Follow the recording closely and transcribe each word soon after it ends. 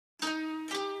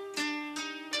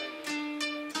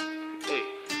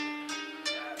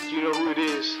You know who it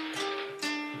is.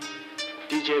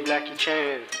 DJ Blackie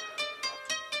Chan.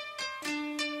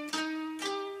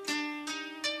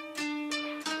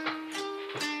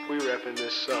 We wrapping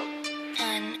this up.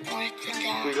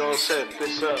 UNRTHDX. We gonna set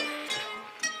this up.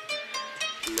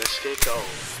 Let's get going.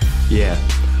 Yeah,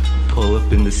 pull up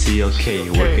in the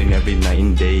CLK, working every night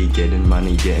and day, getting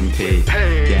money, getting paid.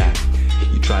 Yeah,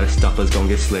 you try to stop us, gon'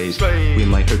 get slayed. We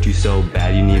might hurt you so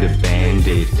bad you need a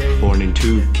band-aid. Born in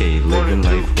 2K, living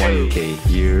life 1K.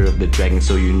 Year of the dragon,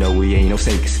 so you know we ain't no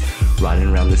snakes. Riding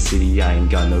around the city, I ain't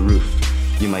got no roof.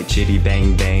 You might chitty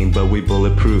bang bang, but we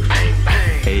bulletproof.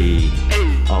 Hey,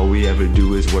 all we ever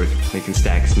do is work, making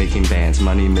stacks, making bands,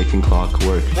 money, making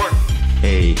clockwork.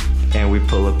 Hey, and we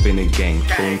pull up in a gang,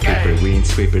 pulling paper. We ain't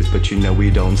scrapers, but you know we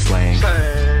don't slang.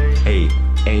 Hey,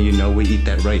 and you know we eat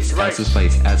that rice. Add some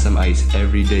spice, add some ice,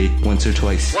 every day, once or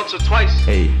twice.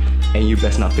 Hey, and you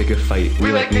best not pick a fight.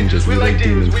 We like ninjas, we like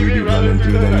demons, we be running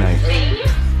through the night.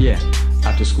 Yeah,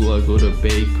 after school I go to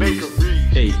bakeries.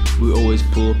 Hey, we always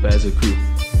pull up as a crew.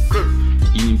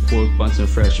 Eating pork buns and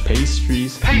fresh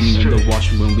pastries. Eating in the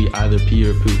washroom when we either pee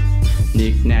or poo.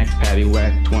 Knick knack, patty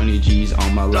whack, 20 G's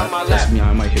on my lap. Test me,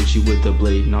 I might hit you with the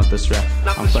blade, not the strap.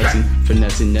 I'm flexing,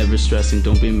 finessing, never stressing.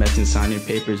 Don't be messing, signing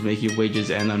papers, making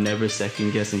wages, and I'm never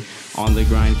second guessing. On the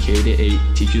grind, K to 8,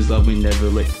 teachers love me, never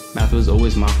late. Math was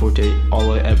always my forte,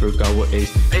 all I ever got was A's.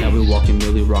 Now we walking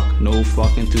Millie Rock, no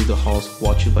flocking through the halls.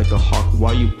 Watch you like a hawk,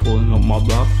 why you pulling up my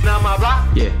block?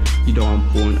 Yeah, you know I'm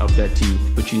pulling up that tea,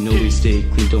 but you know we stay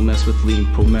clean, don't mess with lean,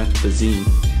 promethazine.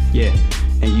 Yeah,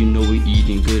 and you know we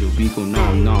eating good, we go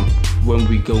nom nom when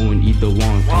we go and eat the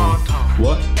wonton.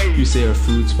 What? You say our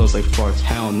food smells like farts?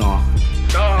 Hell nah.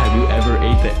 Have you ever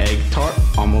ate the egg tart?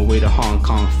 On my way to Hong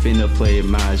Kong, finna play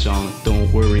mahjong.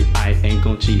 Don't worry, I ain't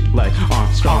gon' cheat like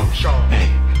Armstrong. Hey,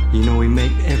 you know we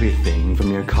make everything, from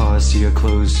your cars to your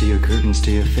clothes to your curtains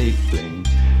to your fake bling.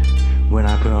 When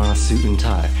I put on a suit and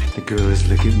tie, the girls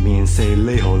look at me and say,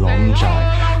 lay ho long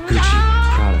jai.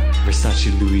 Gucci, Prada,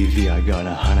 Versace, Louis V, I got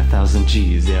 100,000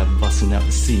 G's, yeah, busting out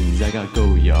the seams. I got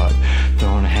go yard,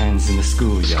 throwing hands in the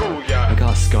schoolyard. I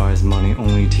got scars, money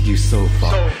only take you so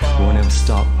far. Won't ever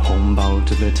stop, homebound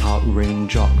to the top, rain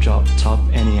drop, drop top.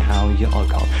 Anyhow, you all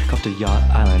cop to yacht,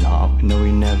 island hop. No,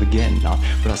 we never getting off,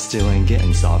 but I still ain't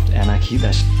getting soft, and I keep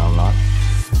that shit on lock.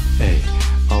 Hey,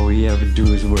 all we ever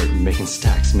do is work, making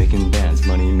stacks, making bands,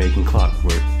 money, making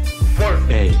clockwork.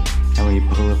 Hey, and we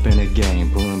pull up in a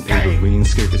gang, pulling paper, we ain't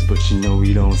scrapers, but you know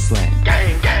we don't slang.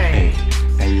 Hey,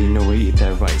 and you know we eat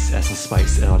that rice, add some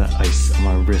spice, all the ice on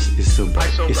my wrist is so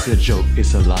bright. It's a joke,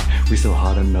 it's a lie, we so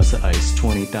hot it melts the ice.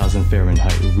 20,000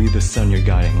 Fahrenheit, we the sun, your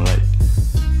guiding light.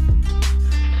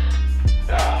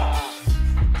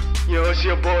 Yo, it's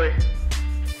your boy,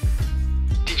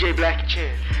 DJ Blackie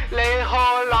Chan. Lay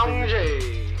ho long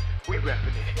jay. We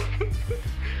rapping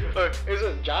it. Is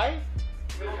it jai?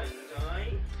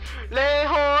 Lay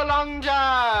ho long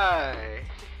jai.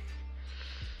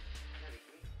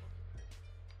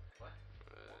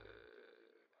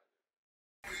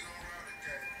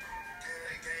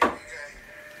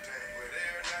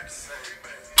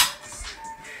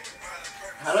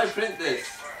 How do I print this?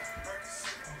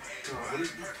 What are you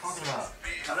talking about?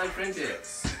 How do I print it?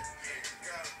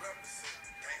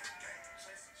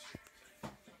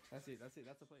 That's it,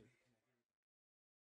 that's the play.